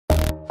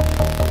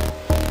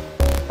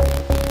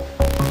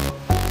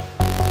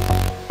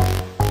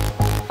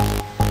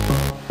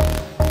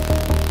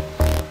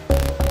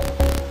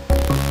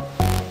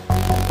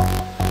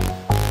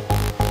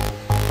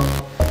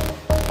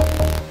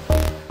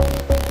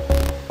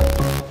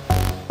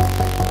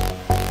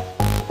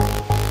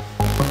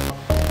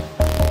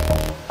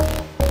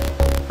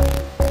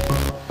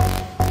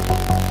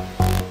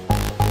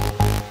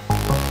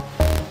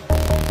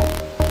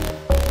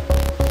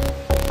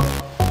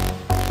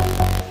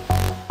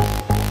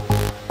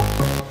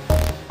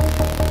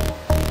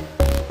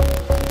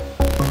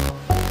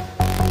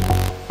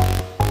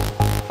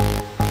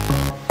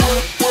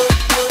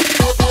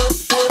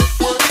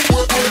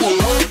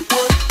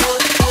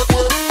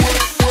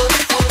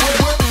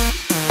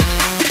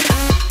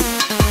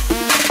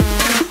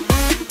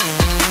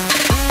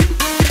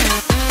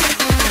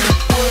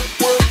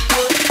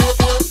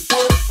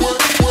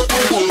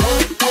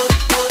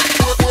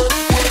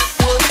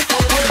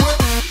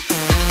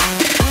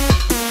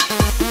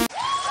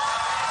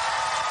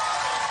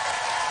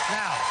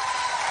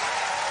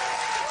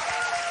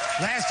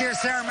year,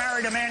 Sarah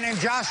married a man named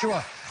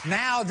Joshua.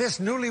 Now, this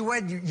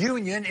newlywed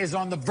union is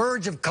on the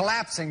verge of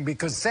collapsing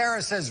because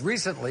Sarah says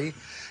recently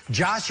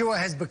Joshua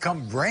has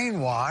become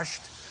brainwashed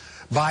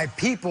by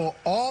people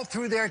all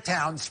through their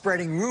town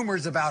spreading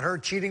rumors about her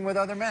cheating with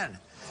other men.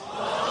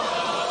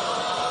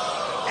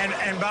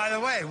 And by the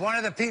way, one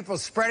of the people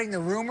spreading the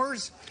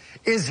rumors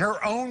is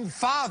her own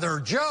father,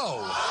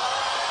 Joe.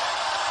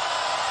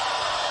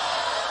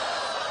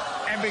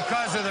 And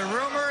because of the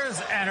rumors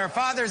and her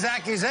father's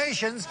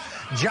accusations,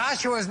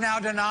 Joshua is now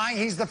denying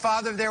he's the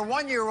father of their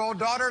one-year-old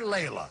daughter,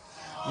 Layla.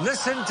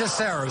 Listen to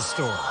Sarah's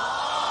story.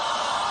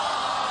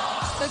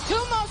 The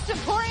two most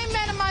important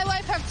men in my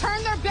life have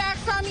turned their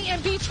backs on me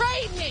and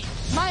betrayed me.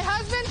 My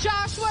husband,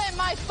 Joshua, and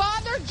my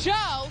father,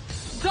 Joe,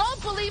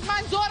 don't believe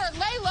my daughter,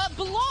 Layla,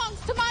 belongs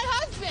to my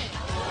husband.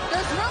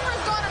 There's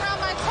rumors going around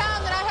my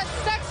town that I had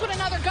sex with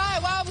another guy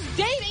while I was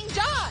dating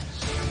Josh.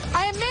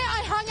 I admit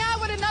I hung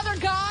out with another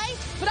guy,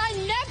 but I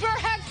never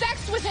had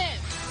sex with him.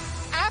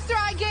 After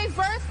I gave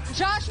birth,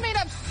 Josh made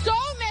up so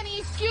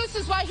many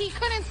excuses why he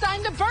couldn't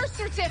sign the birth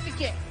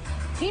certificate.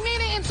 He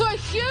made it into a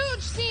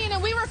huge scene, and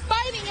we were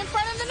fighting in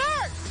front of the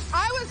nurse.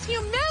 I was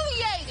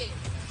humiliated.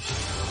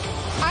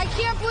 I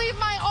can't believe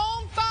my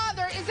own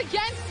father is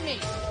against me.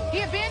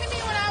 He abandoned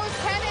me when I was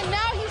 10, and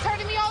now he's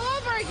hurting me all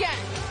over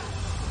again.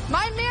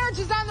 My marriage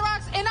is on the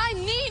rocks, and I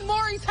need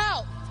Maury's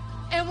help.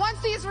 And once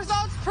these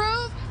results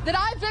prove that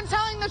I've been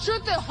telling the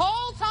truth the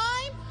whole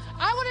time,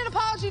 I want an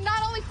apology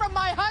not only from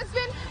my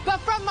husband, but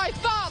from my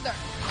father.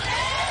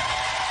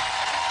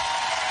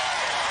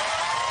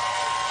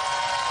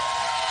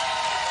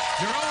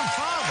 Your own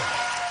father?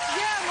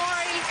 Yeah,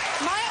 Maury.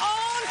 My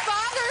own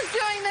father is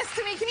doing this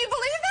to me. Can you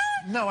believe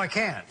that? No, I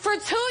can't. For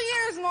 2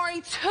 years, Maury.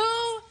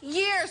 2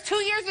 years. 2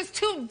 years is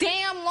too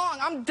damn long.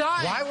 I'm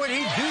done. Why would he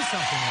do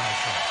something like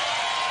that?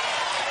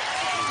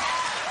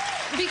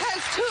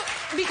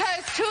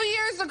 Because 2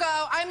 years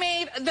ago, I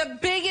made the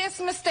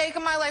biggest mistake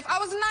of my life. I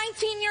was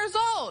 19 years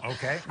old.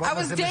 Okay. I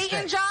was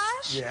dating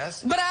Josh.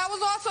 Yes. But I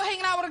was also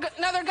hanging out with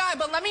another guy.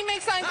 But let me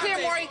make something clear,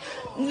 Maury.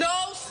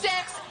 No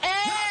sex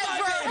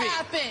ever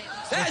happened.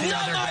 That's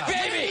not my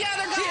baby. The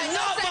other guy. She's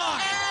not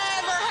mine.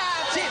 Ever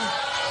happened.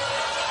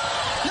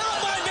 Not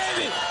my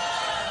baby.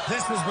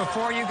 This was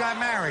before you got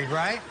married,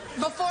 right?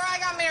 Before I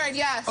got married,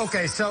 yes.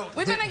 Okay, so...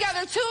 We've been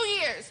together 2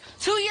 years.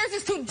 2 years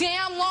is too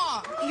damn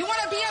long. You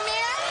want to be a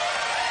man?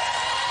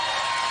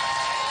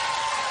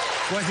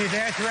 Was he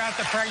there throughout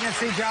the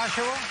pregnancy,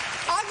 Joshua?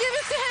 I'll give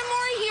it to him,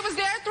 Maury. He was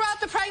there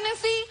throughout the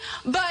pregnancy,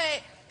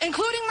 but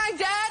including my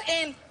dad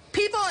and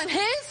people in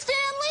his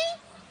family,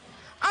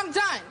 I'm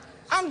done.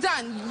 I'm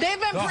done. They've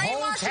been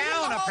brainwashing me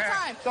the whole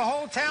time. The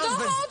whole town and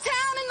the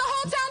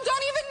whole town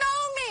don't even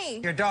know me.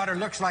 Your daughter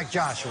looks like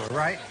Joshua,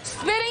 right?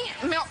 Spitting,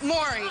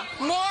 Maury.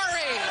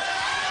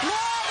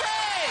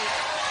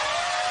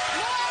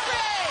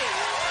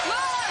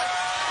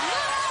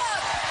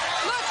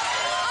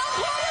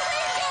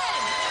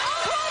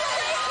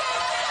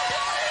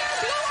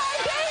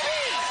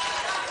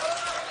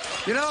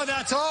 You know,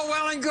 that's all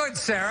well and good,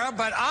 Sarah,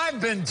 but I've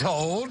been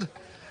told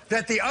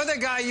that the other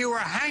guy you were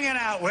hanging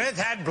out with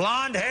had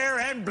blonde hair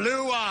and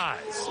blue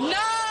eyes. No.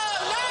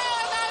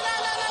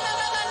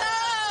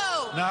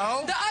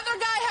 No? The other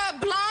guy had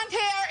blonde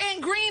hair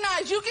and green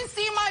eyes. You can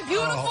see my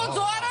beautiful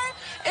daughter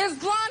is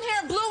blonde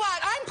hair,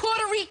 blue-eyed. I'm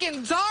Puerto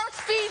Rican, dark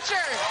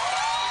features.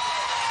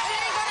 It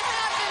ain't gonna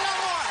happen no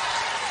more.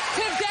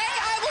 Today,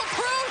 I will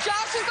prove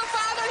Josh is the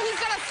father. He's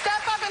gonna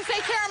step up and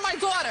take care of my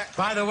daughter.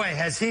 By the way,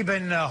 has he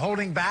been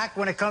holding back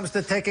when it comes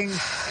to taking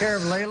care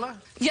of Layla?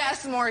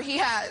 Yes, Maury, he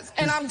has,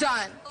 and I'm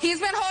done. He's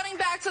been holding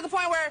back to the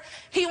point where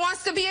he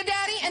wants to be a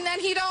daddy, and then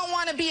he don't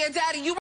want to be a daddy.